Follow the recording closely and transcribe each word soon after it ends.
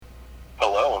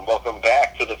and welcome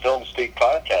back to the Film Speak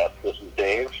Podcast. This is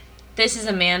Dave. This is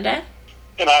Amanda.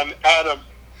 And I'm Adam.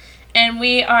 And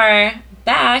we are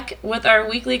back with our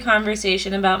weekly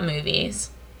conversation about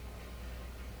movies.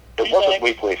 It wasn't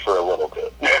weekly for a little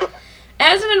bit. It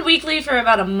hasn't been weekly for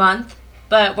about a month,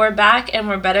 but we're back and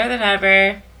we're better than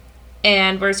ever,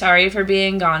 and we're sorry for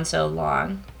being gone so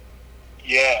long.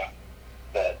 Yeah.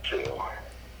 That too.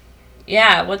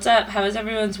 Yeah, what's up? How was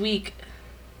everyone's week?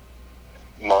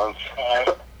 Month.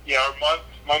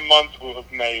 My month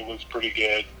of May was pretty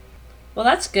good. Well,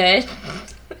 that's good.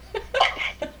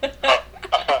 I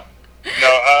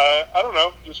don't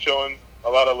know, just chilling. A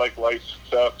lot of life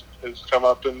stuff has come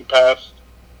up in the past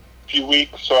few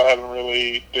weeks, so I haven't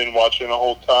really been watching a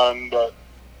whole ton, but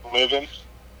living.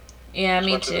 Yeah,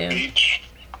 me went too. To the beach.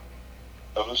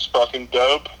 That was fucking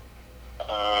dope.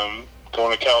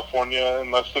 Going to California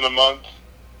in less than a month.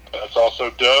 That's also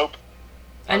dope.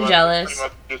 I'm jealous. Pretty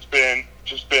much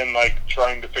just been like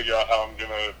trying to figure out how I'm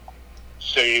gonna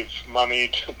save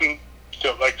money because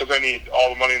I need all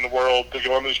the money in the world to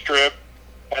go on this trip,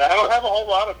 and I don't have a whole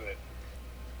lot of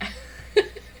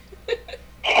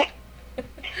it.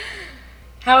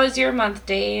 How was your month,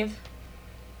 Dave?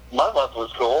 My month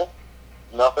was cool.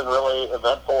 Nothing really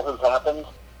eventful has happened,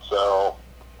 so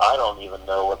I don't even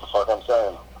know what the fuck I'm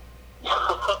saying.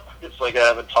 It's like I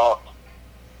haven't talked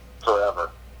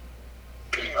forever.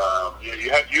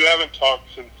 You haven't talked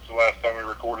since the last time we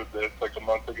recorded this, like a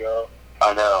month ago.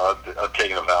 I know. I've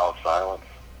taken a vow of silence.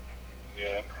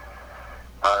 Yeah.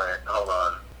 All right, hold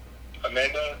on.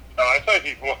 Amanda? Oh, I thought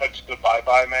you watched the Bye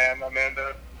Bye Man,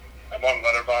 Amanda. I'm on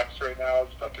Letterboxd right now. I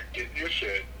was about to get your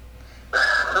shit.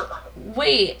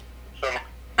 Wait.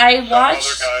 I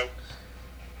watched...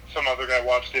 Some other guy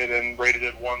watched it and rated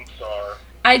it 1 star.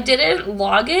 I didn't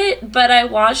log it, but I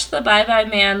watched the Bye Bye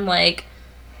Man, like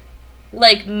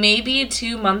maybe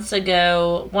 2 months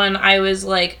ago when I was,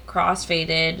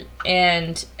 crossfaded,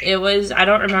 and I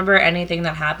don't remember anything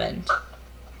that happened.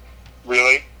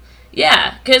 Really?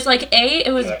 Yeah, because, A,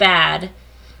 it was bad,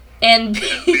 and B...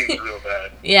 It seems real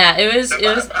bad. Yeah, it was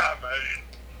Man.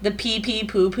 the pee-pee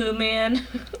poo-poo man.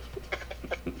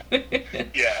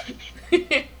 Yeah.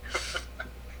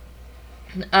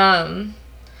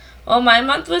 Well, my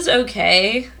month was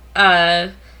okay.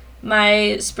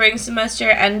 My spring semester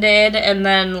ended, and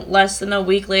then less than a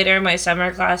week later, my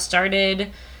summer class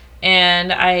started,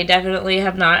 and I definitely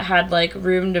have not had,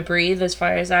 room to breathe as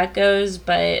far as that goes,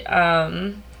 but,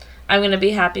 I'm gonna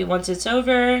be happy once it's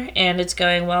over, and it's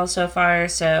going well so far,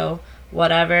 so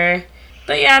whatever.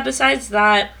 But yeah, besides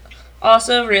that,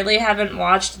 also really haven't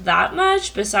watched that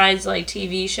much besides,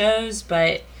 TV shows,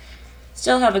 but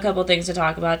still have a couple things to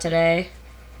talk about today.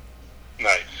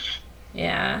 Nice.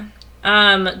 Yeah.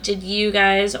 Did you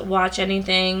guys watch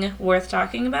anything worth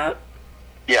talking about?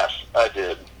 Yes, I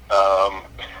did.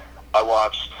 I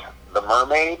watched The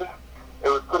Mermaid. It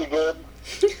was pretty good.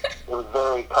 It was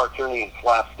very cartoony,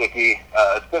 slapsticky.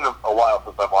 It's been a while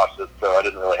since I've watched it, so I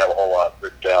didn't really have a whole lot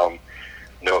written down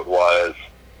note-wise.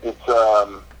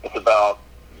 It's about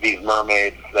these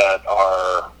mermaids that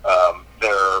are,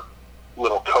 their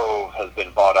little cove has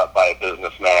been bought up by a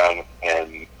businessman,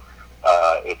 and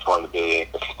it's going to be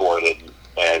exploited,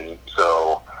 and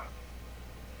so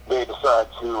they decide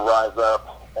to rise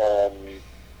up and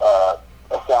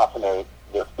assassinate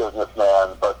this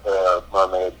businessman, but the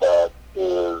mermaid that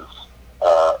is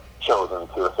chosen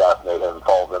to assassinate him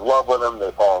falls in love with him.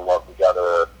 They fall in love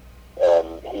together,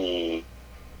 and he,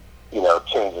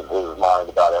 changes his mind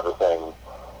about everything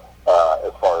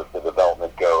as far as the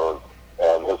development goes,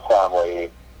 and his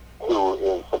family, who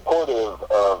is supportive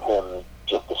of him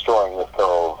just destroying this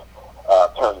cove,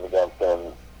 turns against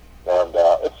him, and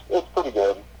it's pretty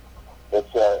good.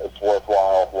 It's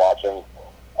worthwhile watching.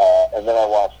 And then I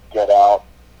watched Get Out,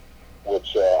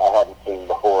 which I hadn't seen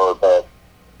before, but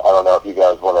I don't know if you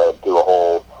guys want to do a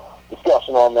whole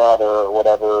discussion on that or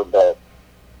whatever, but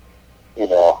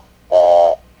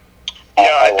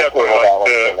I definitely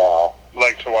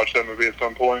like to watch that movie at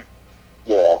some point.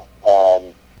 Yeah.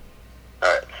 All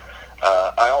right.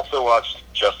 I also watched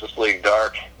Justice League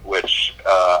Dark, which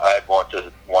I had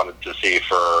wanted to see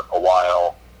for a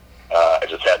while. I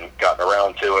just hadn't gotten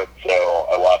around to it, so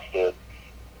I watched it.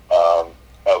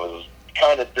 I was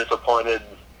kind of disappointed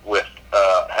with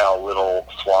how little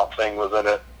Swamp Thing was in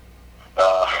it.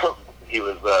 He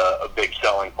was a big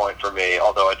selling point for me,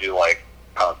 although I do like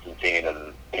Constantine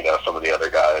and some of the other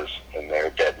guys in there,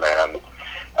 Dead Man.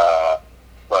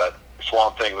 But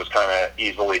Swamp Thing was kind of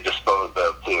easily disposed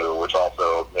of too, which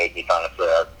also made me kind of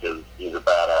sad because he's a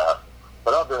badass.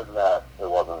 But other than that, it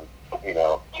wasn't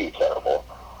too terrible.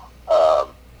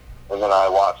 And then I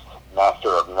watched Master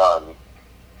of None,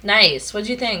 Nice. What'd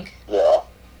you think? Yeah.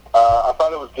 I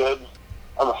thought it was good.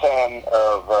 I'm a fan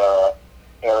of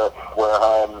Eric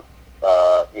Wareheim.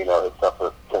 His stuff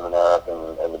with Tim and Eric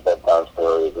and the bedtime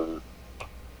stories and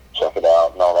Check It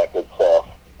Out and all that good stuff.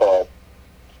 But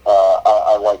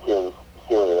I like his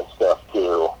serious stuff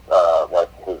too.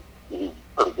 He's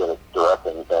pretty good at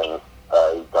directing things.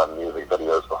 He's done music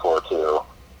videos before too.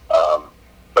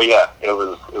 But yeah, it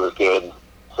was good.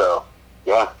 So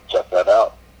yeah, check that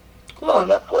out on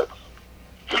Cool. Netflix.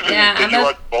 Yeah, Did I'm you a-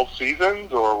 watch both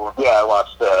seasons or? Yeah, I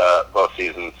watched both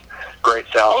seasons. Great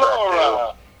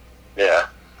soundtrack too. Yeah.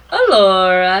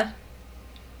 Alora.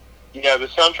 Yeah, the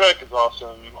soundtrack is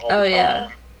awesome. All Oh, the yeah.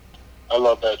 time. I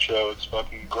love that show. It's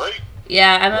fucking great.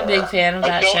 Yeah, I'm a big fan of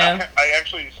that show. I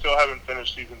actually still haven't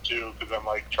finished season 2 because I'm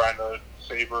like trying to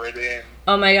savor it in.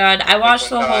 Oh my god, I watched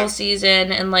the one whole time.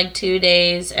 season in like 2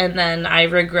 days, and then I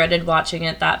regretted watching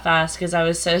it that fast because I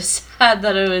was so sad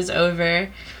that it was over.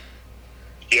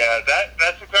 Yeah,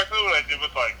 that's exactly what I did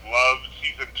with like Love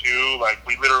season 2. Like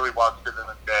we literally watched it in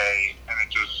a day, and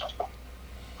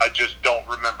I just don't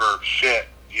remember shit.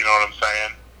 You know what I'm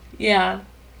saying? Yeah.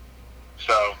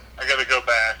 So I got to go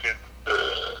back and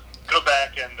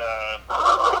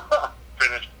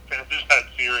finish that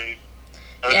series.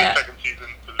 That was Yeah. the second season.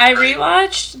 So I it's great.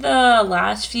 rewatched the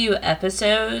last few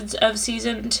episodes of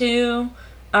season 2,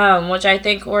 which I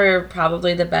think were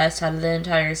probably the best out of the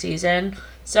entire season.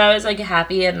 So I was like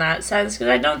happy in that sense because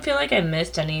I don't feel like I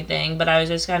missed anything, but I was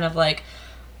just kind of like,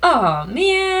 oh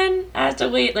man, I have to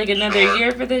wait like another Sure.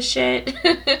 year for this shit.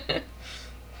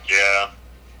 Yeah.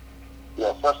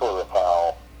 Yeah, especially with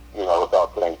how,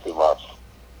 without saying too much,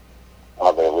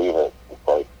 how they leave it. It's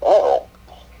like, oh,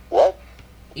 what?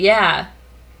 Yeah,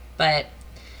 but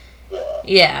Yeah.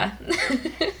 yeah.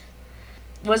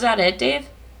 Was that it, Dave?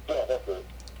 Yeah, that's it.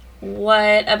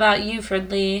 What about you,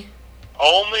 Fridley?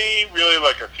 Only really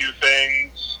like a few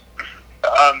things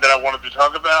that I wanted to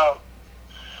talk about.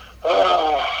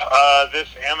 This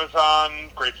Amazon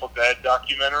Grateful Dead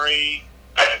documentary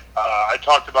that I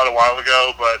talked about a while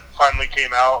ago, but finally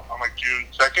came out on like June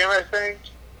 2nd, I think.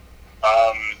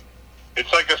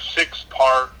 It's like a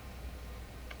 6-part,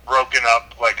 broken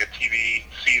up like a TV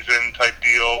season type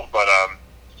deal, but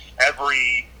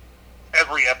every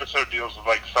episode deals with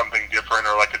like something different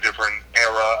or like a different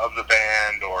era of the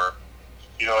band or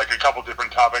like a couple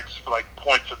different topics for like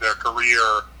points of their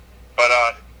career. But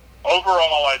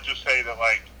overall, I'd just say that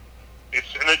like it's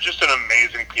just an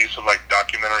amazing piece of like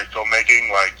documentary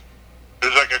filmmaking. Like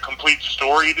there's like a complete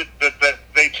story that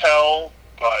they tell,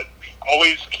 but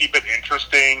always keep it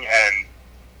interesting, and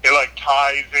it like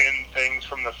ties in things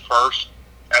from the first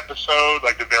episode,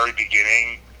 like the very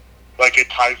beginning. Like it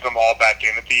ties them all back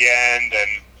in at the end,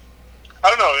 and I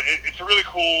don't know. It's a really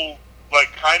cool,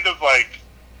 like kind of like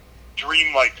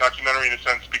dream-like documentary in a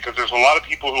sense, because there's a lot of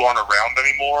people who aren't around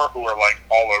anymore who are like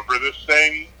all over this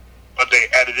thing, but they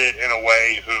edit it in a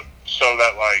way so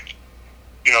that like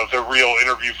the real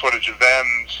interview footage of them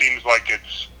seems like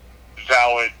it's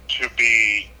valid to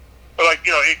be, but like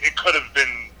it could have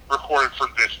been recorded for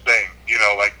this thing.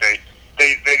 Like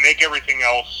they make everything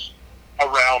else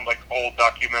around like old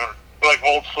documentary, like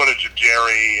old footage of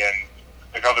Jerry and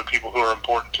like other people who are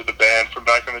important to the band from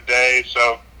back in the day.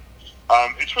 So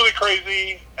it's really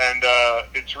crazy, and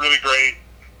it's really great.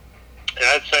 And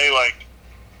I'd say, like,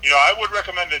 I would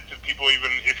recommend it to people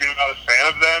even if you're not a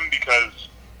fan of them, because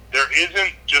there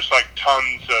isn't just, like,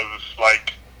 tons of,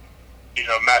 like,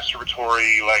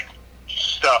 masturbatory, like,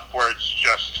 stuff where it's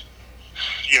just,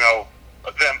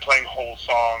 them playing whole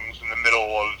songs in the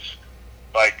middle of,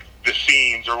 like, the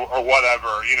scenes or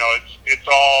whatever. It's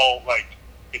all, like,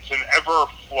 it's an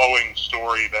ever-flowing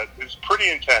story that is pretty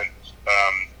intense.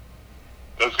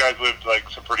 Those guys lived like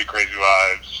some pretty crazy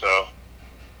lives, so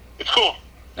it's cool.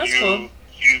 That's cool.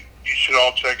 You should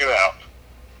all check it out.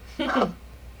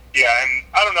 Yeah, and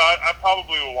I don't know. I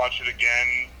probably will watch it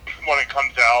again when it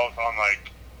comes out on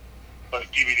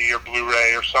like DVD or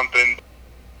Blu-ray or something.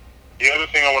 The other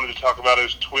thing I wanted to talk about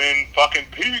is Twin fucking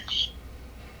Peaks.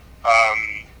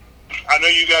 I know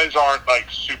you guys aren't like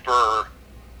super. I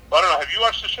don't know. Have you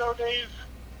watched the show, Dave?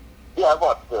 Yeah, I've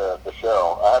watched the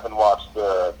show. I haven't watched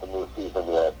the new season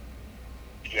yet.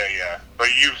 Yeah. But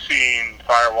you've seen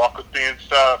Fire Walk with Me and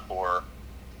stuff, or?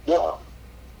 Yeah.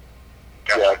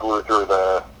 Gotcha. Yeah, I blew through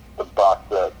the box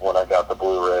set when I got the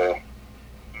Blu-ray.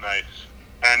 Nice.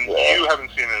 And Yeah. you haven't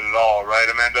seen it at all, right,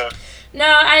 Amanda? No,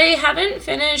 I haven't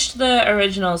finished the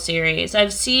original series.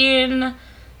 I've seen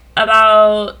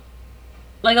about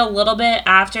like a little bit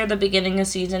after the beginning of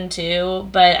season 2,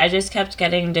 but I just kept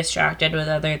getting distracted with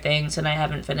other things and I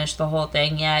haven't finished the whole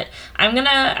thing yet. I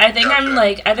think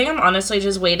I'm honestly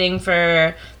just waiting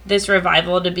for this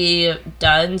revival to be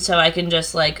done so I can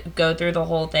just like go through the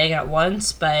whole thing at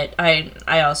once, but I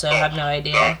also have no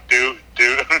idea. Do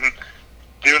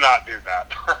do not do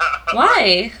that.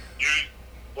 Why?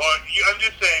 I'm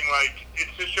just saying, like,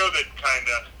 it's a show that kind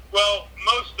of, well,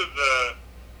 most of the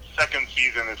second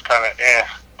season is kind of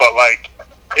but like,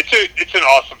 it's an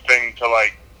awesome thing to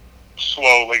like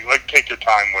slowly like take your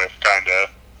time with, kind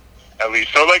of, at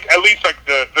least. So like, at least like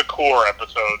the core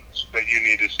episodes that you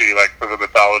need to see, like, for the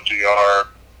mythology are,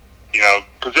 you know,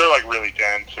 because they're like really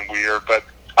dense and weird. But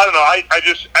I don't know. I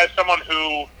just, as someone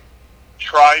who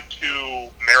tried to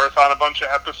marathon a bunch of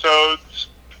episodes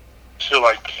to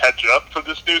like catch up for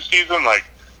this new season, like,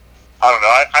 I don't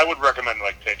know, I would recommend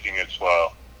like taking it slow.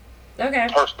 Okay.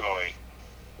 Personally.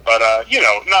 But you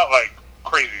know, not like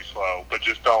crazy slow, but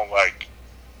just don't like,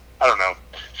 I don't know.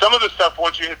 Some of the stuff,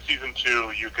 once you hit season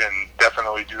 2, you can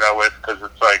definitely do that with, because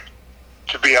it's like,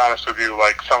 to be honest with you,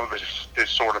 like, some of it is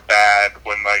sort of bad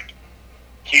when like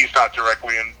he's not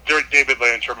directly in. David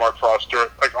Lynch or Mark Frost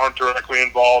like aren't directly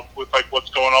involved with like what's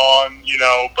going on, you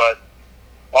know. But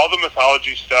all the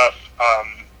mythology stuff,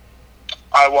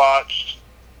 I watched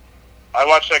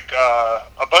like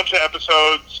a bunch of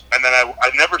episodes, and then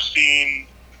I'd never seen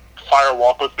Fire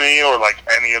Walk with Me or like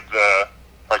any of the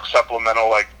like supplemental,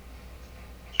 like,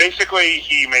 basically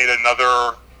he made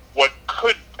another, what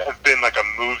could have been like a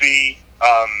movie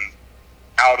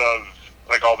out of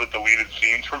like all the deleted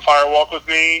scenes from Fire Walk with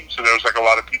Me. So there was like a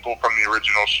lot of people from the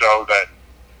original show that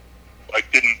like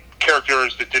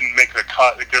characters that didn't make the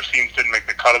cut, like their scenes didn't make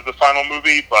the cut of the final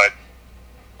movie, but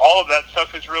all of that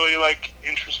stuff is really like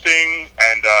interesting.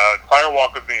 And Fire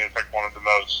Walk with Me is like one of the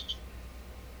most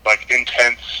like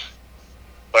intense,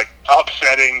 like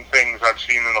upsetting things I've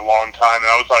seen in a long time. And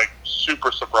I was like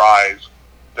super surprised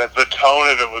that the tone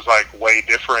of it was like way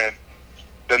different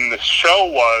than the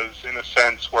show was, in a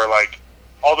sense where like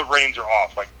all the reins are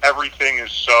off. Like everything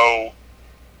is so,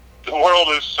 the world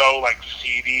is so like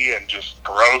seedy and just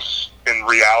gross in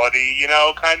reality, you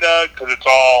know, kind of, because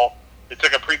it's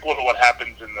like a prequel to what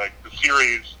happens in the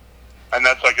series. And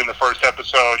that's like in the first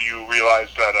episode, you realize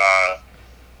that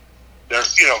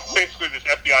there's, you know, basically this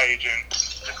FBI agent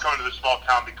is going to this small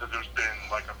town because there's been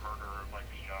like a murder of like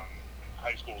a young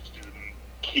high school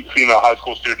student, female high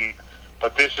school student.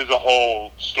 But this is a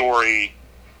whole story,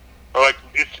 or like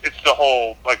it's the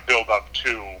whole like build up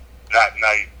to that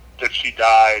night that she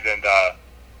died, and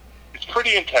it's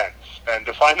pretty intense. And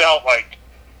to find out, like,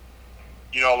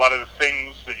 you know, a lot of the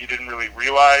things that you didn't really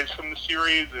realize from the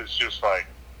series is just like,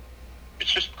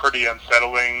 it's just pretty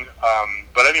unsettling.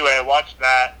 But anyway, I watched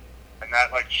that, and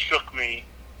that like shook me.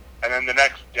 And then the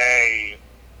next day,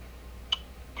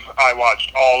 I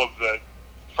watched all of the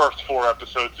first 4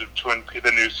 episodes of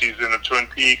the new season of Twin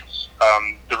Peaks,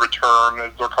 The Return,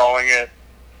 as they're calling it.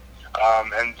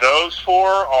 And those 4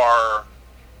 are,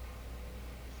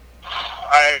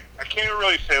 I can't even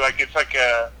really say, like, it's like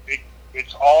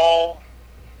it's all,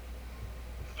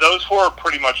 those 4 are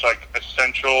pretty much like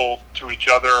essential to each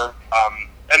other.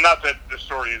 And not that the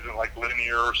story isn't like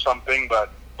linear or something,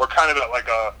 but we're kind of at like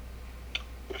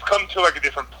we've come to like a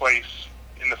different place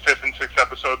in the 5th and 6th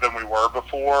episode than we were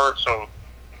before. So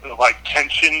the like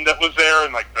tension that was there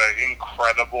and like the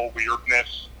incredible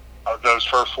weirdness of those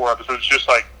first 4 episodes, just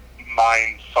like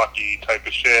mind fucky type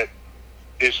of shit,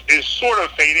 is sort of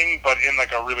fading, but in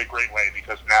like a really great way,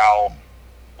 because now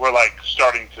we're like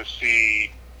starting to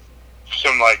see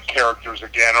some like characters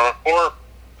again, or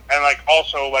and like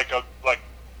also like a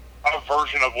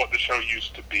version of what the show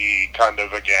used to be, kind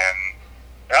of again.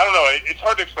 I don't know. It's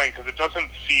hard to explain because it doesn't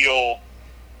feel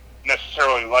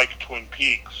necessarily like Twin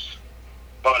Peaks,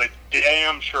 but it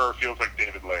damn sure feels like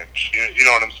David Lynch. You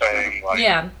know what I'm saying? Like,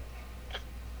 yeah.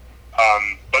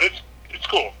 But it's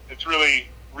cool. It's really,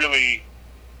 really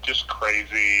just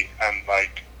crazy and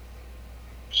like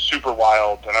super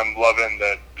wild. And I'm loving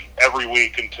that every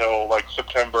week until like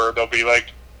September there'll be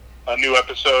like a new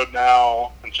episode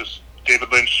now. And just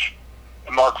David Lynch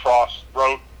and Mark Frost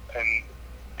wrote, and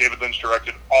David Lynch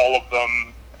directed all of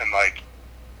them. And like,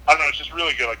 I don't know, it's just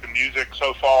really good. Like the music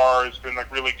so far has been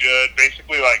like really good.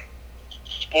 Basically, like,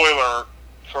 spoiler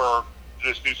for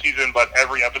this new season, but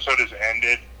every episode is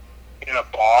ended in a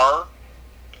bar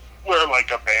where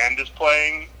like a band is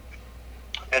playing,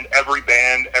 and every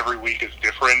band every week is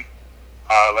different.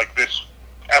 Like this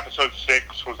episode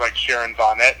 6 was like Sharon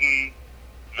Von Etten,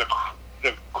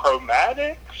 the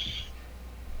Chromatics.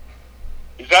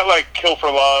 Is that like Kill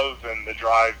for Love and the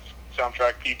Drive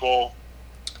soundtrack people?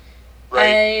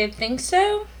 right? I think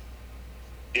so.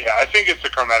 Yeah, I think it's the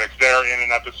Chromatics. They're in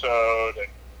an episode, and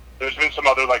there's been some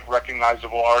other like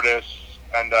recognizable artists,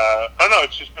 and I don't know.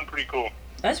 It's just been pretty cool.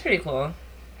 That's pretty cool.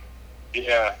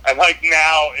 Yeah, and like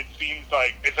now it seems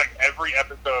like it's like every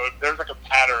episode there's like a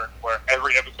pattern where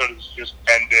every episode is just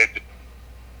ended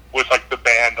with like the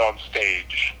band on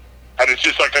stage, and it's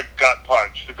just like a gut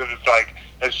punch because it's like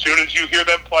as soon as you hear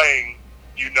them playing,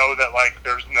 you know that like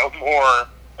there's no more.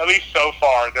 At least so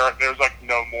far, there's like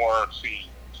no more scenes.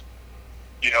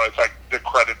 You know, it's like the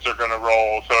credits are gonna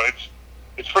roll, so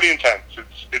it's pretty intense.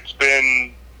 It's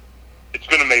been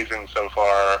amazing so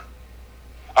far.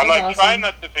 I'm That's like awesome. trying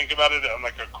not to think about it on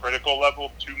like a critical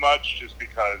level too much, just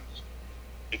because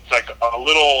it's like a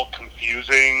little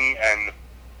confusing, and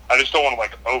I just don't want to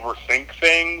like overthink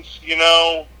things, you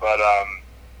know. But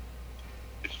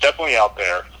it's definitely out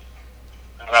there,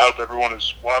 and I hope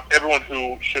everyone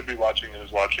who should be watching it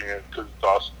is watching it because it's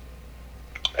awesome.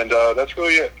 And that's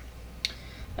really it.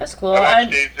 That's cool. I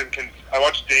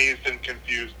watched Dazed and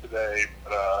Confused today,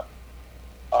 but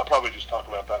I'll probably just talk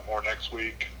about that more next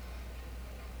week.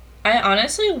 I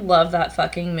honestly love that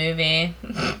fucking movie.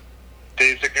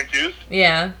 Dazed and Confused?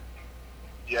 Yeah.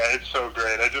 Yeah, it's so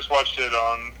great. I just watched it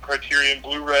on Criterion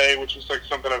Blu-ray, which is like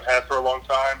something I've had for a long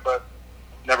time, but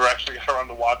never actually got around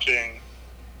to watching.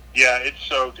 Yeah, it's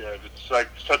so good. It's like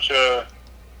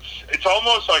it's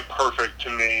almost like perfect to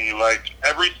me. Like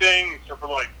everything except for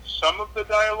like some of the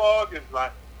dialogue is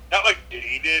not like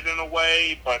dated in a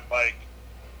way, but like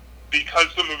because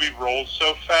the movie rolls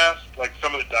so fast, like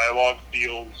some of the dialogue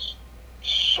feels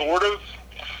sort of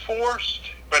forced,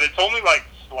 but it's only like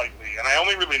slightly. And I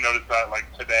only really noticed that like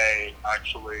today,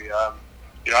 actually.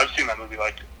 You know, I've seen that movie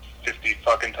like 50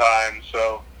 fucking times,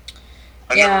 so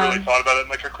I never really thought about it in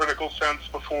like a critical sense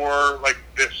before, like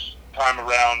this time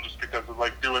around, just because of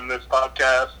like doing this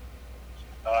podcast.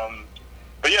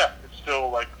 But yeah, it's still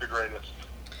like the greatest.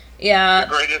 Yeah.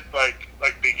 The greatest like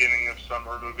beginning of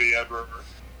summer movie ever.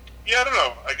 Yeah, I don't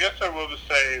know. I guess I will just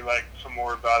say like some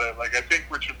more about it. Like I think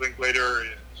Richard Linklater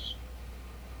is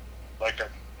like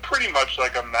pretty much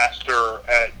like a master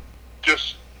at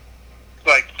just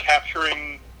like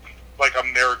capturing like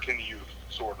American youth,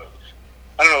 sort of.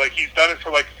 I don't know, like he's done it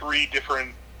for like 3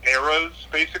 different eras,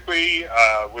 basically,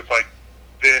 with like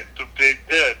the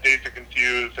Dazed and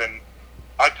Confused, and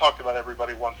I've talked about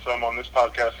Everybody Wants Some on this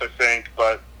podcast, I think,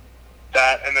 but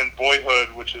that, and then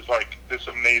Boyhood, which is like this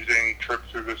amazing trip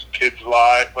through this kid's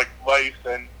life,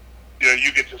 and you know,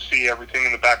 you get to see everything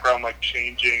in the background like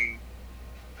changing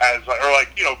as like, or like,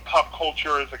 you know, pop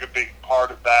culture is like a big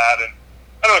part of that, and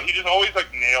I don't know, he just always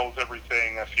like nails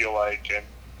everything, I feel like, and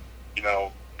you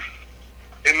know,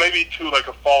 it may be to like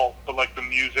a fault, but like the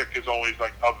music is always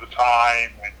like of the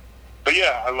time, but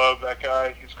yeah, I love that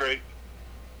guy, he's great.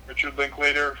 Richard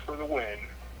Linklater for the win.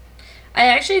 I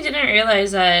actually didn't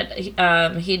realize that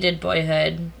he did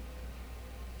Boyhood.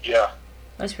 Yeah.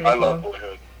 That's pretty cool. I love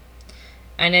Boyhood.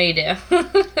 I know you do.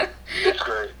 It's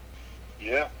great.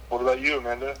 Yeah. What about you,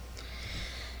 Amanda?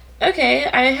 Okay,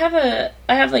 I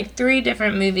have like 3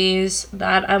 different movies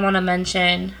that I want to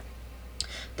mention.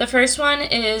 The first one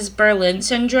is Berlin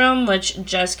Syndrome, which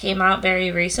just came out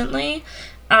very recently.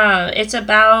 It's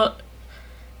about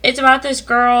this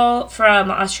girl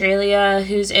from Australia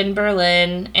who's in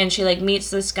Berlin, and she like meets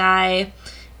this guy,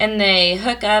 and they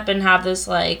hook up and have this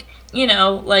like, you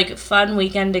know, like fun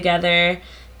weekend together.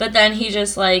 But then he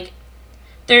just like,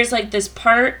 there's like this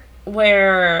part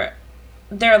where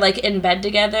they're like in bed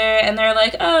together, and they're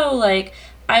like, oh, like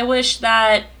I wish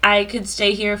that I could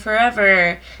stay here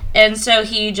forever. And so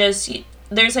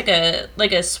there's like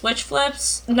a switch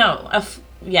flips. No,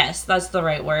 yes, that's the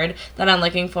right word that I'm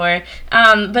looking for.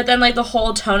 But then like the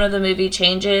whole tone of the movie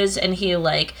changes, and he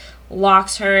like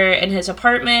locks her in his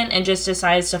apartment and just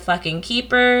decides to fucking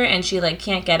keep her, and she like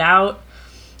can't get out.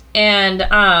 And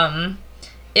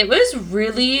it was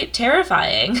really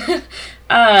terrifying.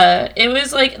 It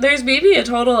was like there's maybe a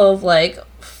total of like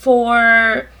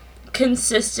 4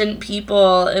 consistent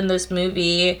people in this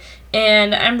movie,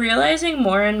 and I'm realizing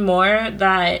more and more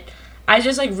that I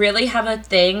just like really have a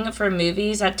thing for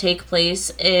movies that take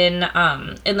place in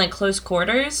like close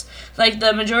quarters. Like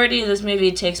the majority of this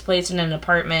movie takes place in an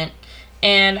apartment,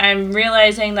 and I'm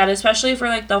realizing that especially for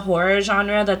like the horror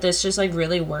genre, that this just like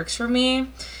really works for me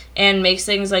and makes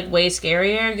things like way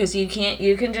scarier, because you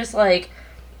can just like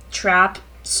trap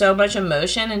so much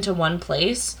emotion into one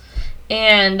place.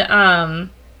 And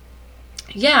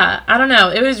yeah, I don't know.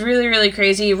 It was really, really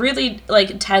crazy. Really,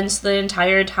 like, tense the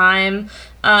entire time.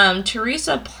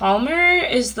 Teresa Palmer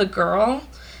is the girl,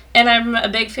 and I'm a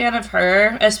big fan of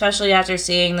her, especially after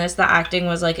seeing this. The acting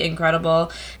was, like, incredible.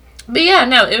 But yeah,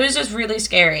 no, it was just really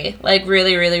scary. Like,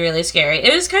 really, really, really scary.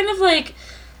 It was kind of like,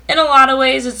 in a lot of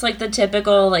ways, it's like the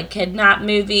typical, like, kidnap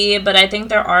movie, but I think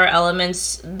there are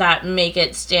elements that make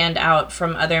it stand out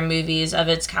from other movies of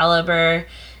its caliber.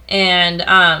 And,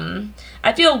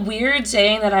 I feel weird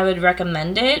saying that I would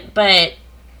recommend it, but,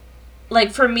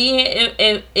 like, for me,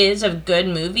 it is a good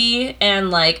movie,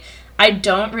 and, like, I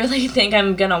don't really think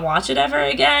I'm gonna watch it ever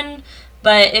again.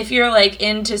 But if you're, like,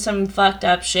 into some fucked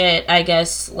up shit, I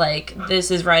guess, like,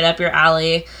 this is right up your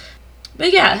alley.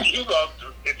 But yeah. If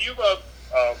you love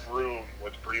Room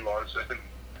with Brie Larson,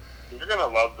 you're gonna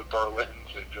love The Berlin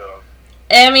Syndrome.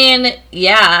 I mean,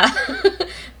 yeah.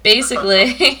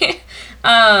 Basically.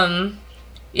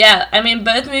 Yeah, I mean,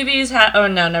 both movies have... Oh,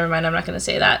 no, never mind. I'm not gonna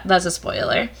say that. That's a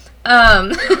spoiler.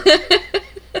 The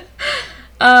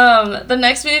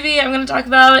next movie I'm gonna talk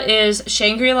about is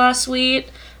Shangri-La Suite,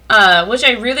 which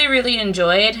I really, really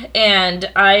enjoyed, and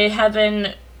I have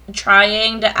been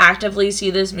trying to actively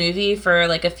see this movie for,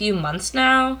 like, a few months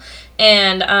now,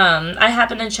 and, I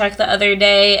happened to check the other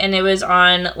day, and it was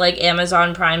on, like,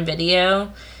 Amazon Prime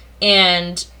Video,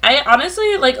 and I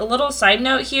honestly, like, a little side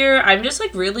note here, I'm just,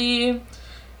 like, really...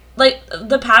 Like,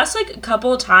 the past, like,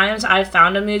 couple times I've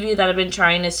found a movie that I've been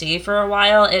trying to see for a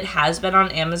while, it has been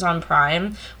on Amazon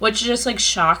Prime, which just, like,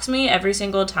 shocks me every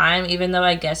single time, even though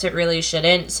I guess it really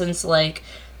shouldn't, since, like,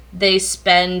 they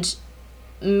spend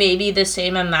maybe the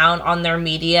same amount on their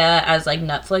media as, like,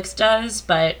 Netflix does,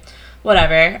 but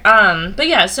whatever. But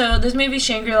yeah, so this movie,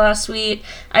 Shangri-La Suite,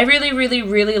 I really, really,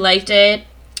 really liked it.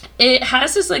 It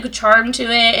has this, like, charm to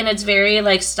it, and it's very,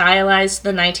 like, stylized to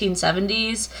the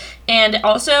 1970s. And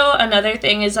also, another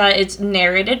thing is that it's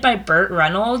narrated by Burt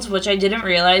Reynolds, which I didn't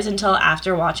realize until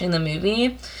after watching the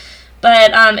movie.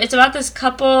 But it's about this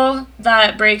couple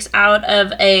that breaks out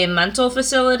of a mental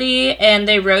facility, and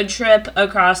they road trip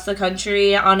across the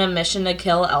country on a mission to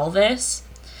kill Elvis.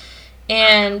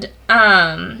 And,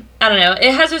 I don't know,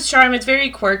 it has its charm, it's very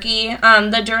quirky.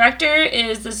 The director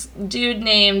is this dude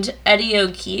named Eddie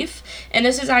O'Keefe, and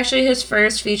this is actually his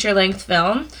first feature-length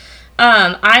film.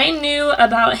 I knew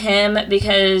about him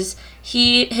because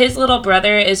his little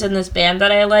brother is in this band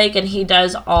that I like, and he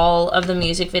does all of the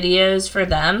music videos for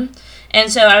them. And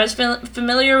so I was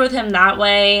familiar with him that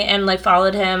way, and, like,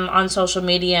 followed him on social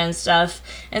media and stuff.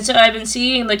 And so I've been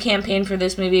seeing the campaign for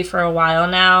this movie for a while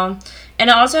now. And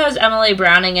it also has Emily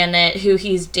Browning in it, who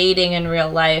he's dating in real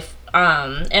life.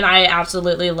 And I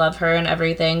absolutely love her and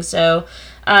everything. So,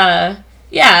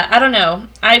 yeah, I don't know.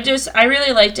 I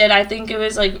really liked it. I think it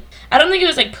was, like, I don't think it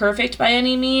was, like, perfect by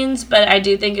any means, but I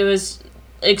do think it was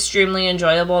extremely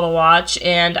enjoyable to watch.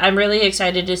 And I'm really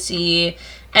excited to see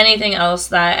anything else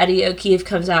that Eddie O'Keefe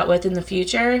comes out with in the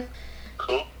future.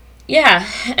 Cool. Yeah,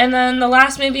 and then the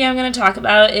last movie I'm going to talk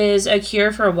about is A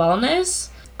Cure for Wellness.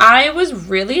 I was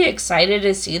really excited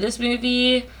to see this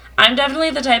movie. I'm definitely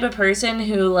the type of person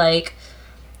who, like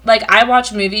I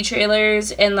watch movie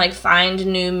trailers and, like, find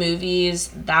new movies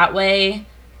that way,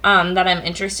 that I'm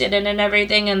interested in and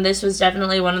everything, and this was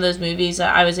definitely one of those movies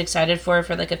that I was excited for,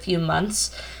 like, a few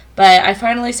months. But I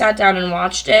finally sat down and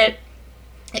watched it,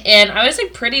 and I was,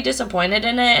 like, pretty disappointed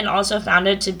in it, and also found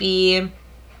it to be...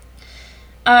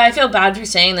 I feel bad for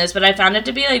saying this, but I found it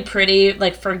to be, like, pretty,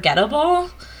 like,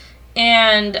 forgettable.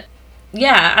 And,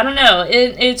 yeah, I don't know.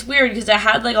 It's weird because it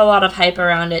had, like, a lot of hype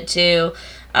around it, too.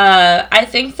 I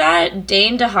think that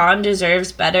Dane DeHaan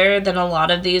deserves better than a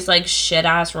lot of these, like,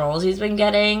 shit-ass roles he's been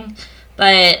getting.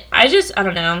 But I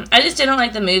don't know. I just didn't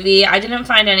like the movie. I didn't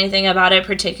find anything about it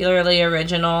particularly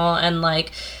original, and,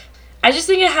 like... I just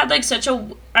think it had, like, such a...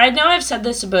 I know I've said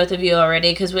this to both of you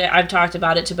already, because I've talked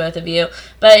about it to both of you,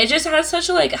 but it just has such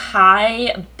a, like,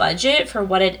 high budget for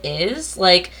what it is.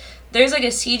 Like, there's, like, a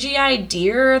CGI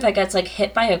deer that gets, like,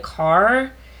 hit by a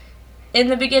car in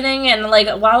the beginning, and, like,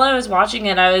 while I was watching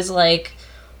it, I was, like,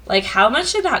 how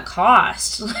much did that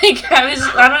cost? Like, I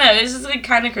don't know, it was just, like,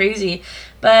 kind of crazy.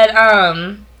 But, I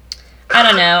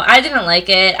don't know, I didn't like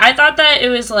it. I thought that it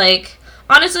was, like...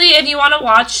 Honestly, if you want to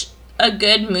watch a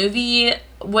good movie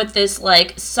with this,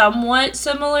 like, somewhat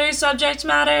similar subject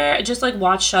matter, just, like,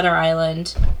 watch Shutter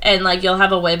Island, and, like, you'll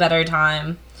have a way better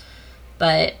time.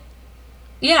 But,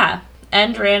 yeah,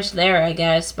 end rant there, I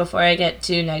guess, before I get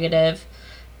too negative.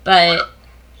 But,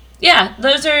 yeah,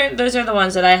 those are the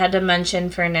ones that I had to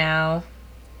mention for now.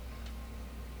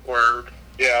 Word.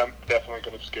 Yeah, I'm definitely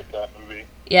going to skip that movie.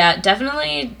 Yeah,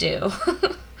 definitely do.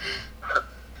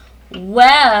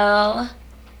 Well...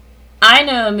 I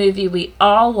know a movie we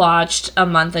all watched a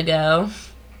month ago.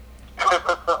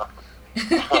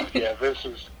 Yeah, this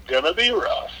is gonna be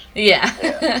rough. Yeah.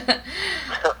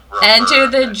 Enter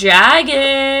the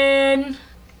Dragon!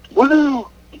 Woo!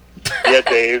 Yeah,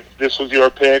 Dave, this was your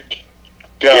pick.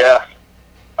 Go. Yeah.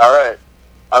 All right.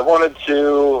 I wanted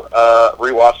to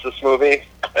rewatch this movie,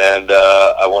 and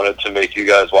I wanted to make you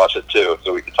guys watch it too,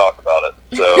 so we could talk about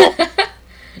it. So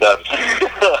that's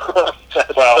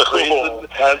Well, the cool. reason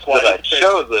That's why that I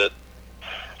chose it.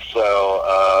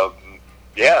 So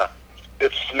yeah,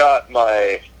 it's not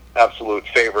my absolute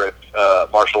favorite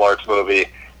martial arts movie.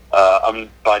 I'm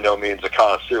by no means a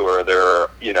connoisseur. There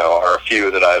are a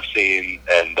few that I've seen,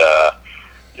 and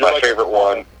my favorite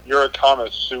one. You're a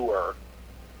connoisseur.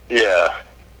 Yeah.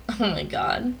 Oh my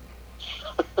god.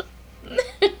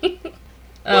 Let's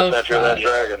enter that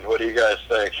dragon. What do you guys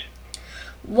think?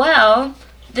 Well,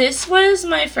 this was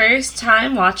my first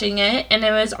time watching it, and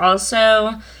it was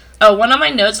also... Oh, one of my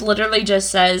notes literally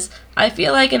just says, I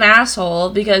feel like an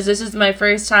asshole because this is my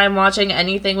first time watching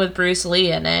anything with Bruce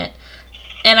Lee in it.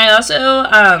 And I also,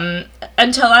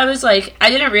 until I was like, I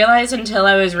didn't realize until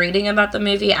I was reading about the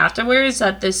movie afterwards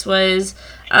that this was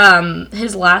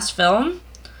his last film,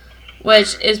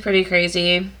 which is pretty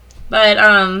crazy. But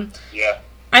Yeah.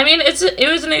 I mean,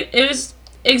 it was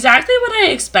exactly what I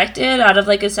expected out of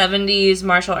like a 70s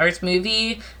martial arts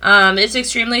movie. It's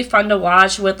extremely fun to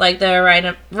watch with like the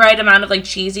right amount of like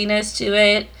cheesiness to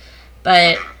it.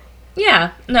 But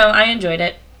yeah, no, I enjoyed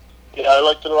it. Yeah, I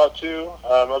liked it a lot too.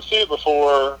 I've seen it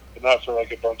before, but not for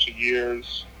like a bunch of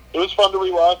years. It was fun to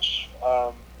rewatch.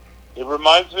 It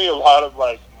reminds me a lot of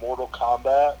like Mortal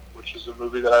Kombat, which is a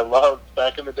movie that I loved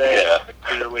back in the day. Yeah.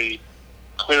 It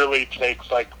clearly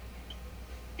takes like,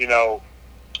 you know,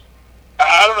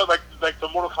 I don't know, like the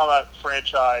Mortal Kombat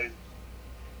franchise,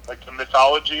 like the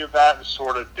mythology of that is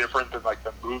sort of different than like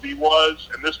the movie was,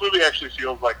 and this movie actually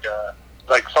feels like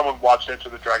someone watched Enter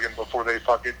the Dragon before they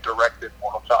fucking directed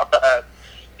Mortal Kombat,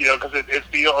 you know, because it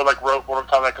feels, or like wrote Mortal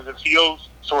Kombat, because it feels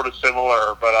sort of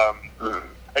similar, but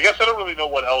I guess I don't really know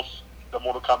what else the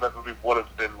Mortal Kombat movie would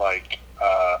have been like,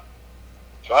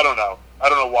 so I don't know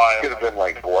why. It could have been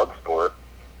like Bloodsport.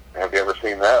 Have you ever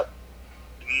seen that?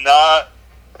 Not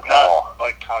Oh.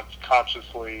 like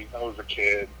consciously. I was a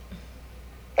kid.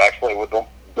 Actually, with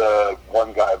the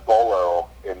one guy, Bolo,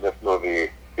 in this movie,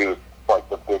 he was like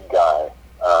the big guy.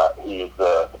 He's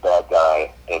the bad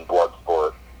guy in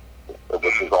Bloodsport,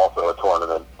 which is also a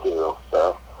tournament too.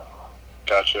 So,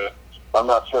 Gotcha. I'm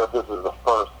not sure if this is the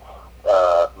first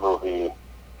movie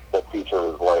that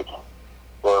features like,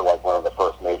 or like one of the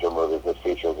first major movies that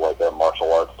features like a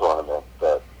martial arts tournament.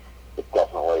 But it's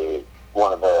definitely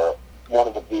one of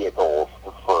the vehicles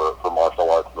for martial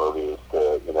arts movies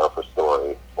to, for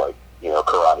story, like,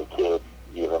 Karate Kid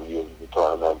even uses the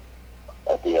tournament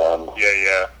at the end.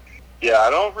 Yeah, I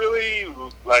don't really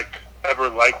ever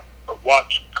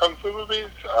watch kung fu movies,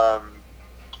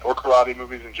 or karate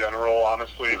movies in general.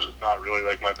 Honestly, it's just not really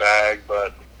like my bag,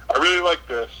 but I really like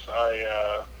this.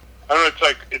 I don't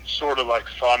know, it's sort of like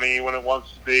funny when it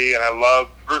wants to be, and I love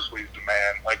Bruce Lee's the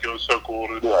man. Like, it was so cool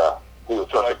to he was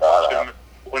to such a like watch badass. him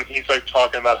when he's like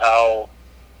talking about how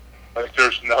like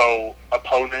there's no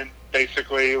opponent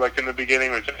basically, like in the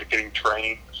beginning, when he's like getting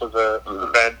trained for the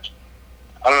event.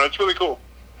 I don't know, it's really cool.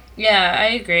 Yeah, I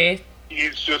agree.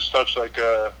 He's just such like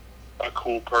a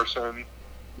cool person.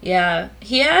 Yeah,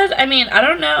 he had, I mean, I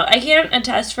don't know, I can't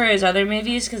attest for his other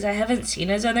movies because I haven't seen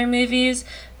his other movies,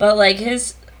 but like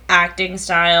his acting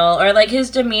style or like his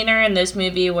demeanor in this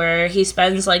movie where he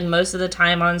spends like most of the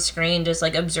time on screen just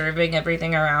like observing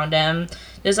everything around him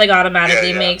just like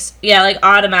automatically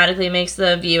makes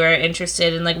the viewer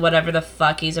interested in like whatever the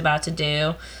fuck he's about to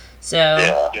do. So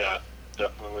Yeah,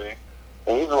 definitely.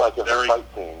 And even like in the fight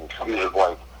scenes, he was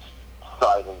like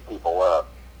sizing people up.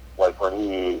 Like when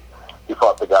he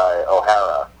fought the guy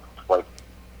O'Hara, like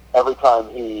every time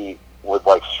he would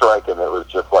like strike him, it was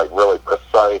just like really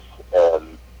precise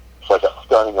and it's like a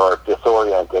stunning or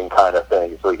disorienting kind of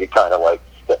thing. So he could kind of like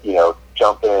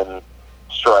jump in,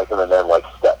 strike him, and then like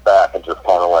step back and just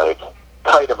kind of like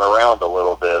kite him around a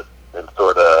little bit, and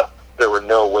sort of there were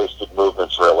no wasted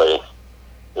movements really.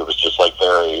 It was just like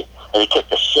very, and he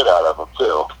kicked the shit out of him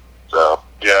too. So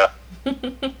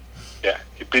Yeah,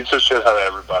 he beats the shit out of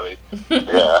everybody.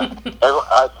 yeah,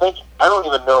 I think I don't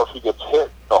even know if he gets hit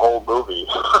the whole movie.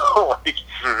 Like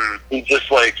he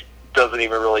just like doesn't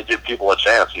even really give people a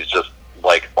chance. He's just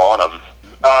like on them.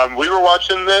 We were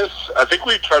watching this. I think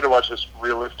we tried to watch this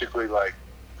realistically like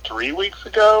 3 weeks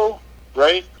ago,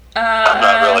 right? I'm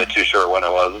not really too sure when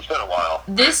it was. It's been a while.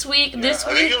 This week I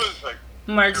think it was like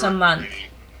marks a month.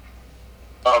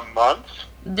 A month?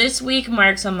 This week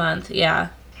marks a month, yeah.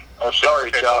 Oh, Sorry,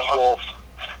 okay, Josh Wolf.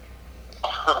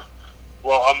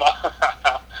 Well,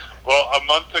 a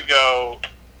month ago,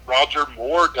 Roger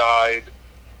Moore died.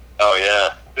 Oh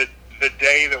yeah. The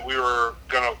day that we were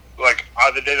gonna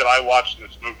the day that I watched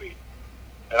this movie,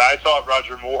 and I thought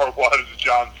Roger Moore was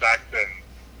John Saxon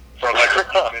for like a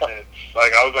few minutes.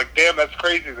 Like, I was like, damn, that's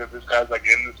crazy that this guy's like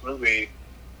in this movie.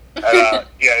 And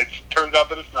yeah, it turns out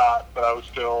that it's not, but I was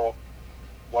still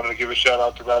wanted to give a shout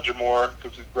out to Roger Moore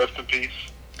because rest in peace.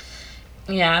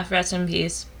 Yeah, rest in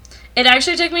peace. It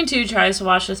actually took me 2 tries to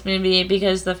watch this movie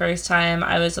because the first time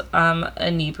I was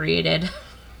inebriated.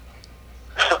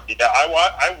 Yeah,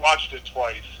 I watched it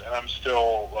twice, and I'm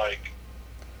still like,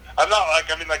 I'm not like,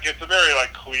 I mean, like, it's a very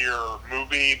like clear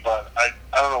movie, but I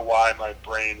don't know why my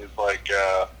brain is like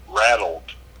rattled.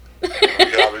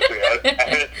 Obviously, I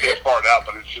didn't this part out,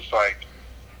 but it's just like,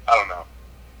 I don't know.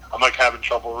 I'm like having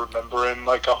trouble remembering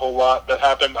like a whole lot that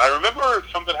happened. I remember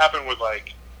something happened with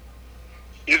like,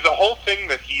 is the whole thing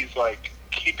that he's like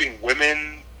keeping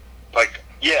women, like,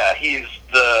 yeah,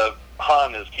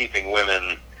 Han is keeping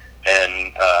women,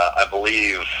 and I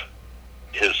believe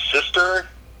his sister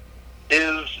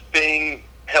is being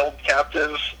held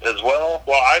captive as well.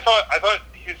 Well, I thought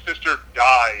his sister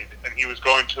died, and he was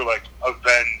going to like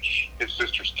avenge his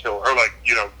sister's killer, or like,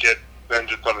 you know, get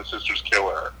vengeance on his sister's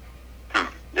killer.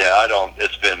 Yeah,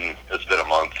 It's been a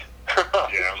month.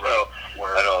 Yeah, So,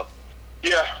 I don't.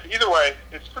 Yeah, either way,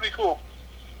 it's pretty cool.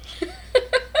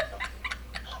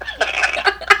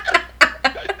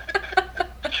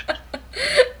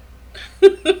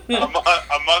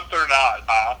 a month or not,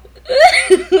 huh?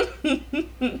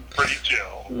 Pretty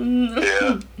chill.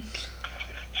 Yeah.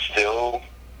 Still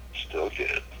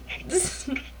good.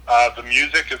 The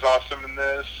music is awesome in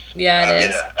this. Yeah, it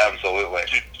is. Yeah, absolutely.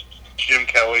 Jim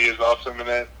Kelly is awesome in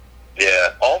it.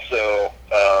 Yeah. Also,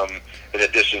 in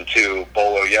addition to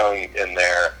Bolo Young in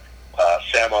there,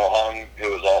 Sammo Hung,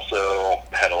 who has also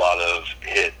had a lot of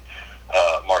hit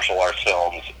martial arts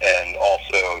films, and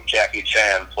also Jackie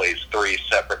Chan plays 3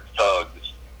 separate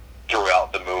thugs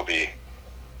throughout the movie.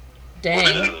 Dang.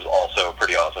 Which is also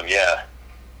pretty awesome, yeah.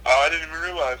 Oh, I didn't even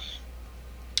realize.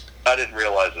 I didn't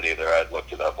realize it either. I'd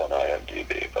looked it up on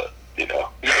IMDb, but, you know,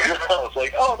 I was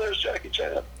like, oh, there's Jackie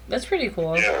Chan. That's pretty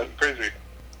cool. Yeah, it's crazy.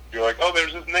 You're like, oh,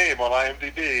 there's his name on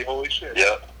IMDb. Holy shit.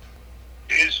 Yep.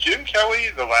 Is Jim Kelly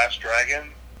the Last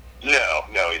Dragon? No,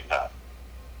 he's not.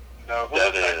 No, who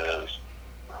That that? is...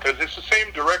 Because it's the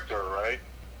same director, right?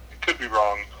 It could be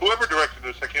wrong. Whoever directed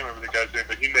this, I can't remember the guy's name,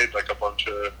 but he made like a bunch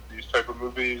of these type of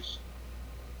movies.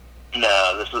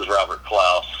 No, this is Robert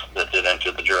Klaus that did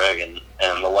Enter the Dragon,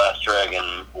 and the Last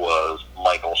Dragon was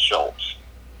Michael Schultz.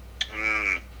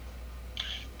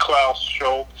 Klaus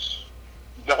Schultz.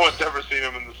 No one's ever seen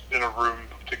them in a room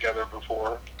together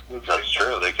before. That's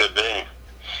true, they could be.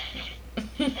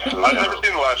 I've never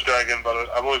seen The Last Dragon, but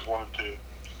I've always wanted to.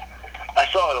 I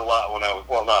saw it a lot when I was,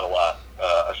 well, not a lot.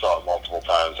 I saw it multiple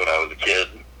times when I was a kid,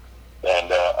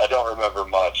 and I don't remember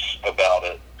much about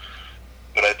it,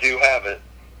 but I do have it,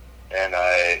 and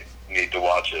I need to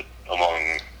watch it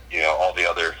among, you know, all the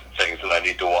other things that I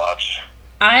need to watch.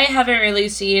 I haven't really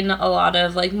seen a lot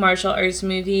of like martial arts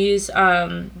movies.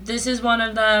 This is one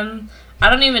of them. I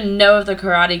don't even know if The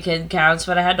Karate Kid counts,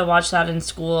 but I had to watch that in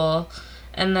school.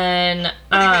 And then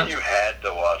What do you mean you had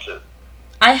to watch it?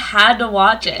 I had to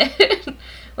watch it.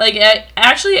 Like,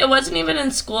 actually, it wasn't even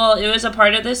in school. It was a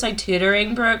part of this like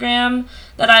tutoring program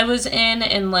that I was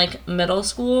in like middle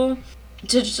school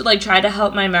to just, like try to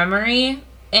help my memory.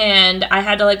 And I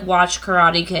had to like watch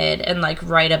Karate Kid and like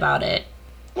write about it.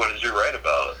 What did you write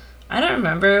about it? I don't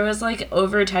remember. It was like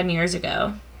over 10 years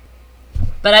ago.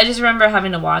 But I just remember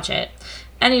having to watch it.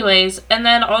 Anyways, and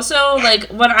then also like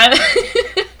when I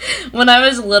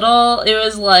was little, it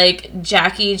was like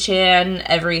Jackie Chan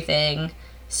everything.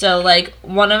 So like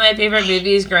one of my favorite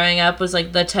movies growing up was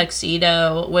like The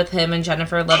Tuxedo with him and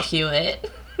Jennifer Love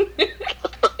Hewitt.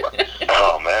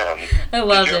 Oh man. I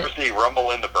love Did you it. ever see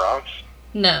Rumble in the Bronx?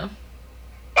 No.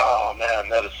 Oh man,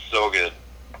 that is so good.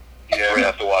 Yeah, we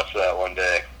have to watch that one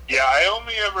day. Yeah, I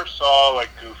only ever saw like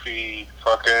goofy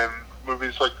fucking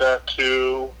movies like that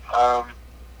too.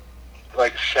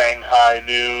 Like Shanghai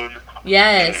Noon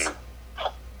Yes.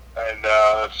 and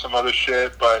some other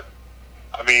shit. But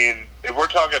I mean, if we're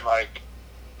talking like,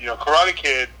 you know, Karate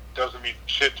Kid doesn't mean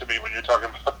shit to me when you're talking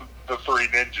about the Three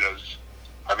Ninjas.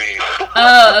 I mean,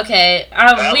 Oh, okay.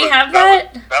 We have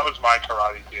that. That was my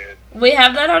Karate Kid. We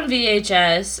have that on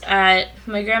VHS at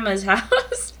my grandma's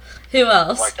house. Who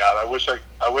else? Oh my god,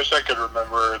 I wish I could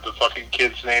remember the fucking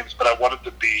kids' names, but I wanted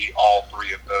to be all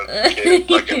 3 of those kids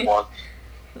like at once.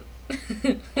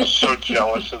 I'm so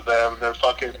jealous of them. Their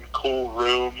fucking cool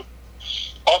room.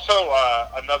 Also,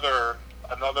 another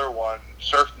one,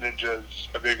 Surf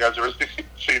Ninjas. Have you guys ever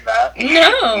seen that?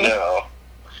 No. No.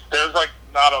 There's like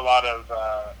not a lot of.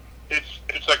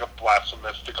 It's like a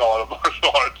blasphemous to call it a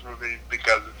martial arts movie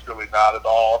because it's really not at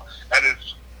all, and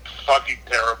it's fucking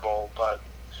terrible, but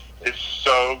it's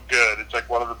so good. It's like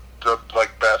one of the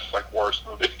like best, like worst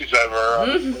movies ever.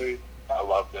 Honestly, I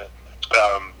loved it.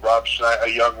 Rob Schneider, a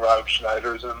young Rob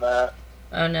Schneider's in that.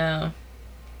 Oh no.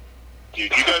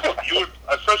 Dude, you guys, you would,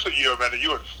 especially you, Amanda,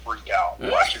 you would freak out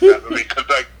watching that movie because,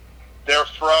 like, they're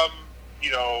from,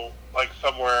 you know, like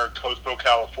somewhere coastal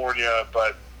California,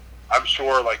 but I'm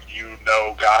sure, like, you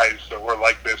know guys that were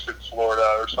like this in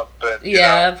Florida or something.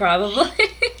 Yeah, know? probably.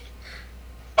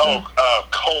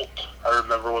 Colt, I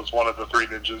remember, was one of the Three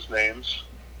Ninjas' names.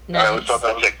 Nice. I always thought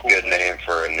that was That's a good name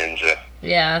for a ninja.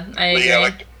 Yeah, I agree. Yeah,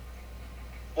 like,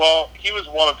 well, he was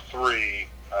one of three.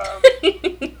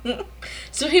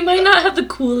 So he might not have the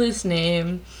coolest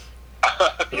name.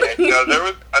 Yeah, no, there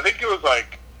was. I think it was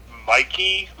like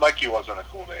Mikey. Mikey wasn't a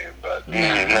cool name, but No.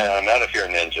 No, not if you're a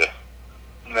ninja.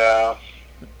 no.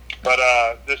 But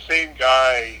the same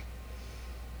guy.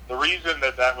 The reason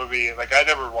that movie, like, I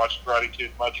never watched Karate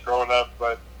Kid much growing up,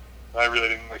 but I really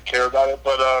didn't like, care about it.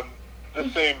 But the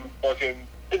same fucking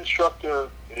instructor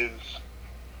is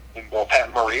in both.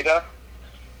 Pat Morita?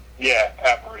 Yeah,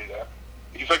 Pat Morita.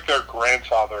 He's like their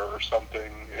grandfather or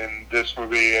something in this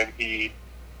movie, and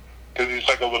because he's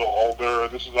like a little older.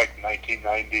 This is like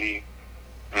 1990.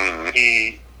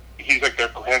 Mm-hmm. He's like their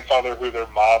grandfather who their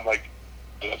mom like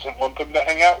doesn't want them to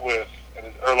hang out with,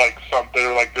 or like something,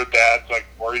 or like their dad's like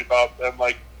worried about them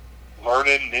like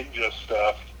learning ninja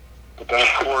stuff. But then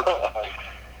of course, like,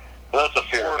 Well, that's a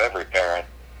fear of every parent.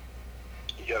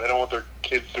 yeah, they don't want their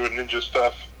kids doing ninja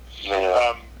stuff.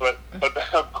 Yeah. But then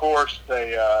of course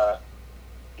they,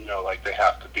 you know, like they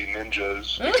have to be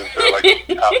ninjas because they're like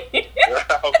their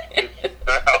house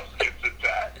gets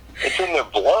attacked. It's in their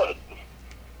blood.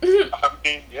 I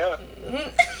mean, yeah,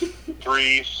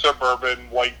 3 suburban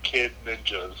white kid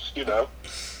ninjas, you know.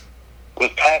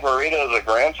 With Pat Morita as a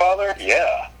grandfather?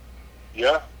 Yeah.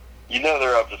 Yeah. You know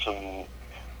they're up to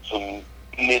some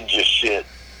ninja shit.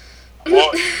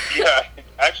 Well, yeah.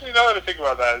 Actually, now that I think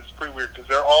about that, it's pretty weird because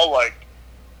they're all like,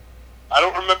 I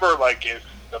don't remember like if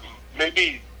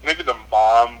maybe the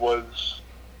mom was,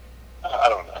 I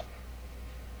don't know.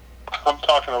 I'm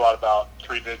talking a lot about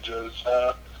Three Ninjas.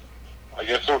 I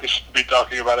guess we should be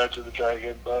talking about Enter the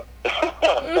Dragon, but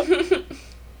I'd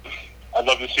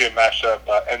love to see a mashup.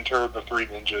 Enter the Three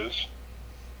Ninjas.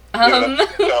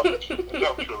 That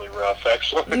sounds really rough,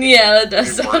 actually. Yeah, that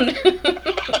does sound.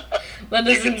 That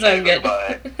You doesn't can sound save it good.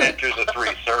 by Enter the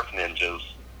 3 Surf Ninjas.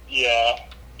 Yeah.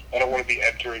 I don't want to be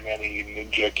entering any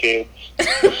ninja kids.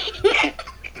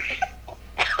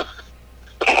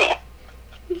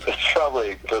 It's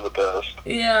probably for the best.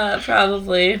 Yeah,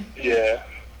 probably. Yeah.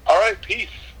 All right, peace.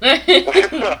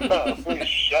 We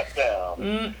shut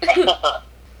down.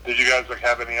 Did you guys like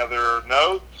have any other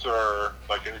notes or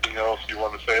like anything else you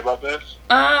want to say about this?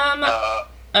 Oh.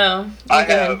 I go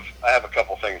ahead. have a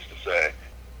couple things to say.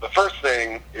 The first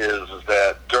thing is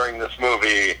that during this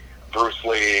movie, Bruce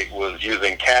Lee was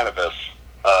using cannabis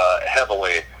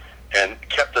heavily and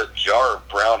kept a jar of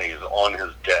brownies on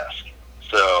his desk.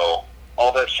 So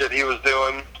all that shit he was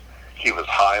doing, he was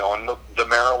high on the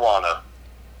marijuana.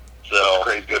 So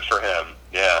good for him.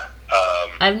 Yeah.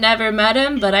 I've never met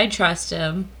him, but I trust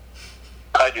him.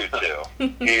 I do too.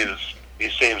 He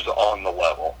seems on the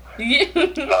level.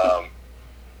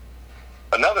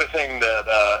 Another thing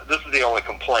that this is the only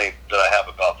complaint that I have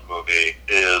about the movie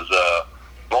is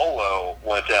Bolo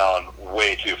went down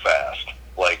way too fast.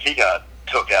 Like he got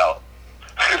took out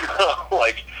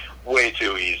like way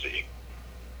too easy.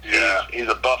 Yeah. He's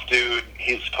a buff dude.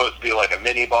 He's supposed to be like a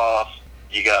mini boss.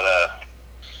 You gotta.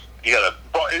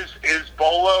 But is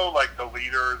Bolo like the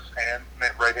leader's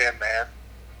right hand man?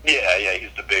 Yeah,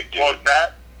 he's the big dude. Well,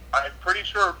 I'm pretty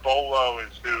sure Bolo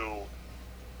is who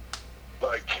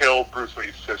like killed Bruce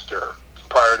Lee's sister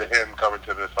prior to him coming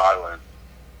to this island.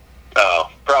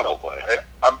 Oh, probably.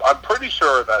 I'm pretty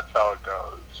sure that's how it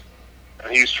goes.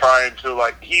 And he's trying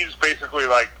to he's basically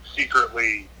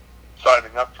secretly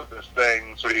signing up for this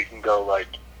thing so he can go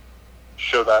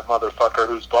show that motherfucker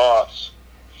who's boss.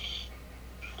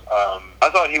 I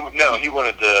thought he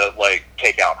wanted to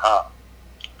take out Han,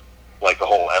 the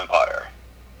whole empire.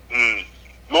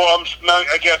 Well,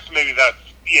 I guess maybe that's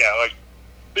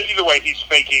but either way, he's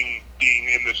faking being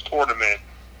in this tournament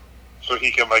so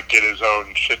he can get his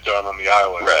own shit done on the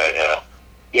island. Right. Yeah.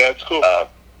 Yeah, it's cool.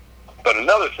 But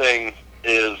another thing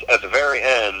is at the very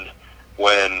end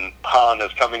when Han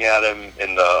is coming at him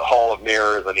in the Hall of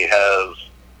Mirrors and he has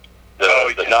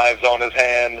the knives on his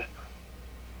hand.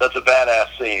 That's a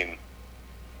badass scene.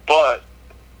 But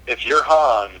if you're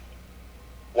Han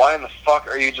why in the fuck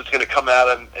are you just going to come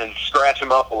at him and scratch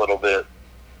him up a little bit?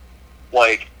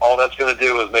 Like, all that's going to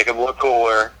do is make him look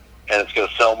cooler, and it's going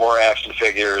to sell more action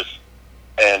figures,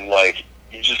 and, like,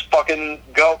 you just fucking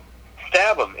go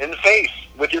stab him in the face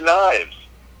with your knives.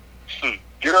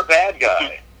 You're a bad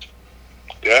guy.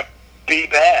 Yeah. Be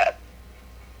bad.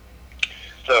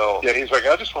 So... Yeah, he's like,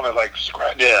 I just want to, like,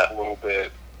 scratch him a little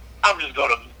bit. I'm just going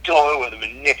to go with him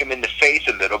and nick him in the face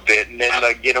a little bit, and then,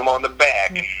 like, get him on the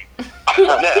back.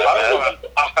 I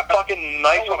fucking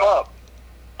knife him up.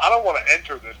 I don't want to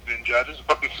enter this ninja. I just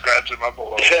want to scratch him up a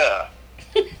little. Yeah.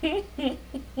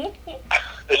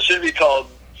 It should be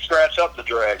called Scratch Up the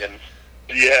Dragon.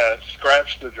 Yeah,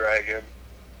 Scratch the Dragon.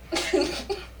 Enter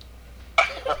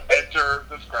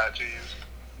the Scratchies.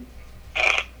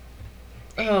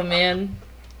 Oh, man.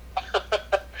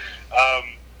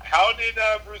 How did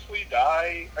Bruce Lee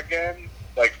die again?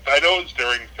 Like, I know it was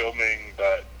during filming,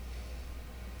 but...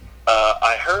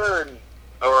 I heard,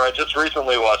 or I just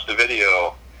recently watched a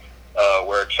video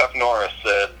where Chuck Norris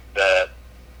said that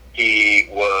he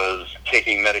was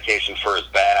taking medication for his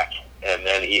back, and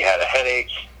then he had a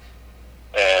headache,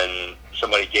 and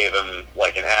somebody gave him,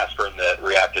 like, an aspirin that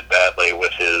reacted badly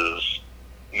with his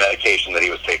medication that he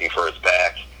was taking for his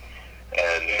back.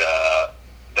 And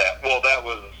that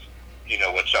was, you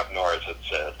know, what Chuck Norris had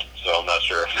said. So I'm not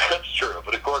sure if that's true.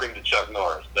 But according to Chuck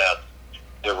Norris, that's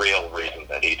the real reason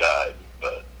that he died.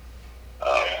 But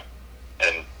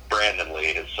and Brandon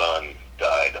Lee, his son,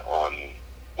 died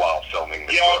while filming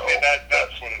the Crow. Okay,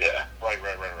 that's when it... Yeah. Right.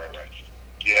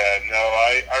 Yeah, no,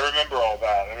 I remember all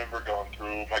that. I remember going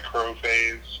through my Crow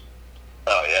phase.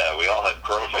 Oh, yeah, we all had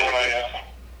Crow phases.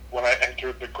 When I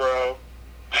entered the Crow.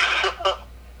 Have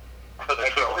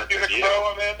you ever seen the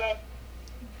Crow, Amanda?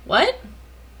 What?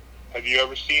 Have you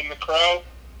ever seen the Crow?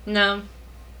 No.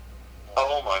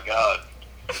 Oh my god.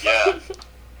 Yeah.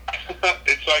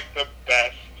 It's like the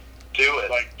best. Do it.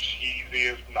 Like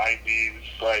cheesiest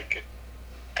 90s, like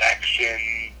action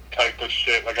type of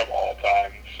shit, like of all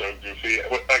time. So goofy.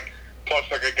 Like,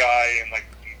 plus like a guy in like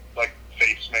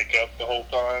face makeup the whole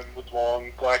time with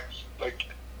long black like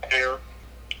hair.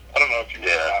 I don't know if you know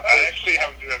that. I actually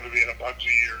haven't seen that movie in a bunch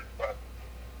of years, but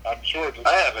I'm sure it's...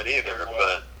 I haven't either,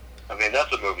 but I mean, that's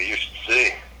a movie you should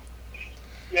see.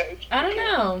 Yeah, it's... I don't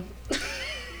know.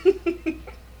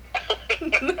 No,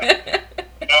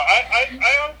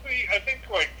 I honestly, I think,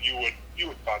 like, you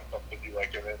would find something you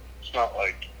like in it. It's not,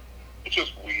 like... It's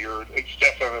just weird. It's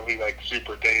definitely, like,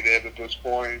 super dated at this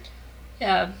point.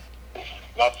 Yeah.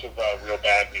 Lots of real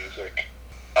bad music.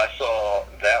 I saw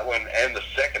that one and the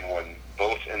second one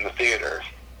both in the theater.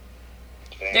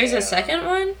 There's a second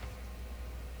one?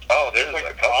 Oh, there's like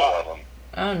a couple of them.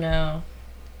 Oh, no.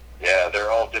 Yeah, they're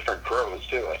all different Crows,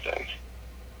 too, I think.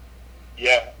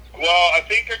 Yeah. Well, I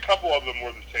think a couple of them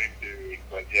were the same dude,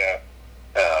 but yeah.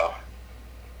 Oh.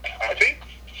 I think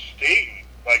Sting,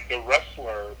 like the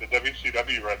wrestler, the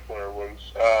WCW wrestler,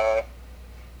 was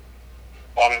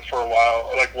on it for a while.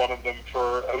 Like one of them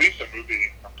for at least a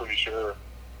movie, I'm pretty sure.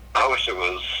 I wish it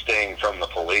was Sting from the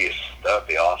Police. That would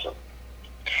be awesome.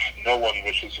 No one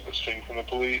wishes it was Sting from the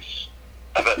Police.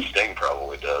 I bet Sting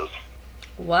probably does.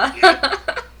 What? Yeah.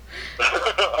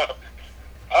 I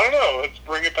don't know. Let's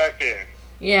bring it back in.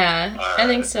 Yeah, I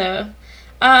think so.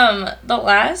 The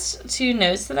last two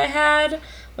notes that I had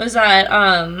was that,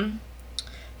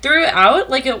 throughout,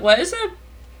 like, it was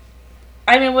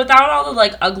I mean, without all the,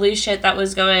 like, ugly shit that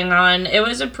was going on, it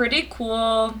was a pretty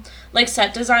cool, like,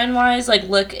 set design-wise, like,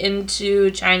 look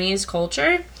into Chinese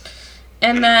culture.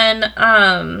 And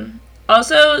then,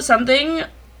 also something...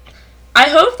 I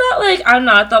hope that, like, I'm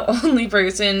not the only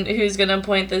person who's gonna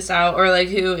point this out or, like,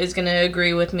 who is gonna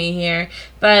agree with me here.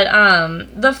 But,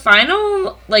 the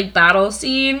final, like, battle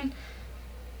scene,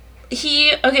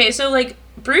 okay, so, like,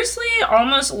 Bruce Lee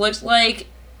almost looked like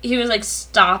he was, like,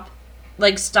 stop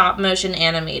motion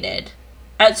animated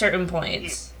at certain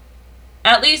points.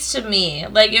 At least to me.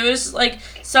 Like, it was, like,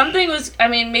 something was, I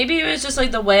mean, maybe it was just,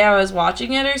 like, the way I was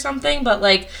watching it or something, but,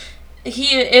 like,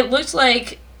 it looked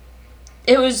like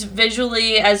it was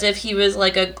visually as if he was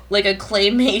like a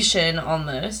claymation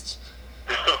almost.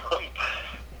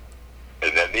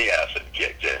 And then the acid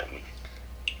kicked in.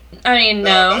 I mean,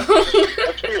 no.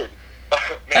 That's weird.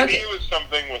 Maybe Okay. it was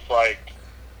something with like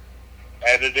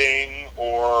editing,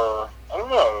 or I don't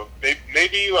know.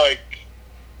 Maybe like,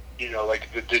 you know,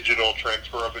 like the digital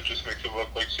transfer of it just makes it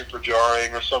look like super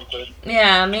jarring or something.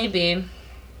 Yeah, maybe.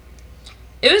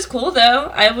 It was cool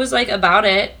though. I was like about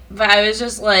it, but I was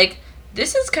just like,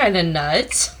 this is kind of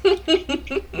nuts.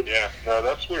 Yeah, no,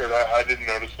 that's weird. I didn't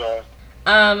notice that.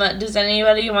 Does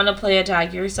anybody want to play a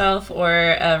tag yourself or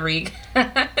a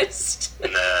recast?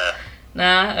 Nah.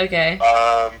 Nah? Okay.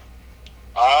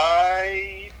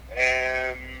 I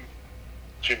am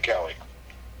Jim Kelly.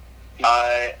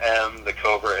 I am the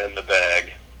cobra in the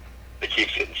bag that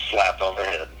keeps getting slapped on the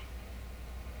head.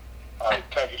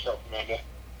 Tag yourself, Amanda.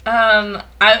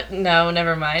 No,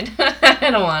 never mind.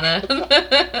 I don't wanna.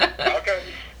 Okay.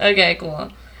 Okay,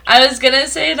 cool. I was gonna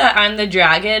say that I'm the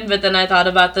dragon, but then I thought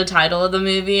about the title of the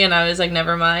movie and I was like,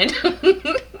 never mind. Let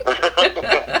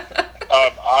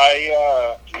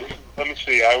me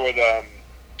see. I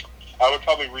would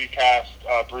probably recast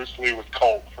Bruce Lee with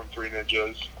Colt from Three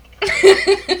Ninjas.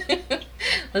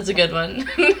 That's a good one.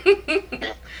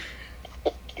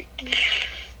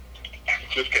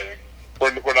 Just kidding.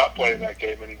 We're not playing that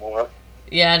game anymore.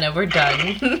 Yeah, no, we're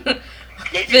done.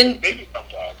 Maybe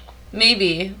sometime.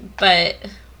 Maybe, but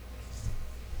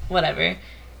whatever.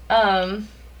 Alright,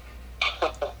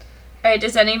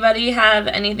 does anybody have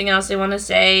anything else they want to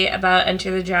say about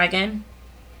Enter the Dragon?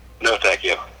 No, thank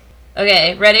you.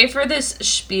 Okay, ready for this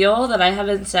spiel that I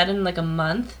haven't said in like a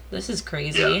month? This is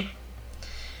crazy. Yeah.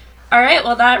 Alright,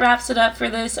 well that wraps it up for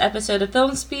this episode of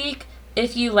Film Speak.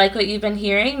 If you like what you've been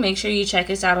hearing, make sure you check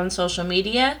us out on social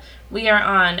media. We are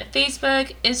on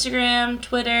Facebook, Instagram,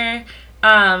 Twitter.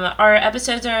 Our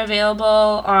episodes are available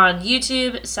on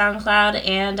YouTube, SoundCloud,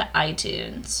 and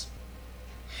iTunes.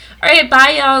 Alright,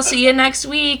 bye y'all. See you next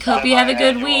week. Hope you have a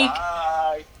good week.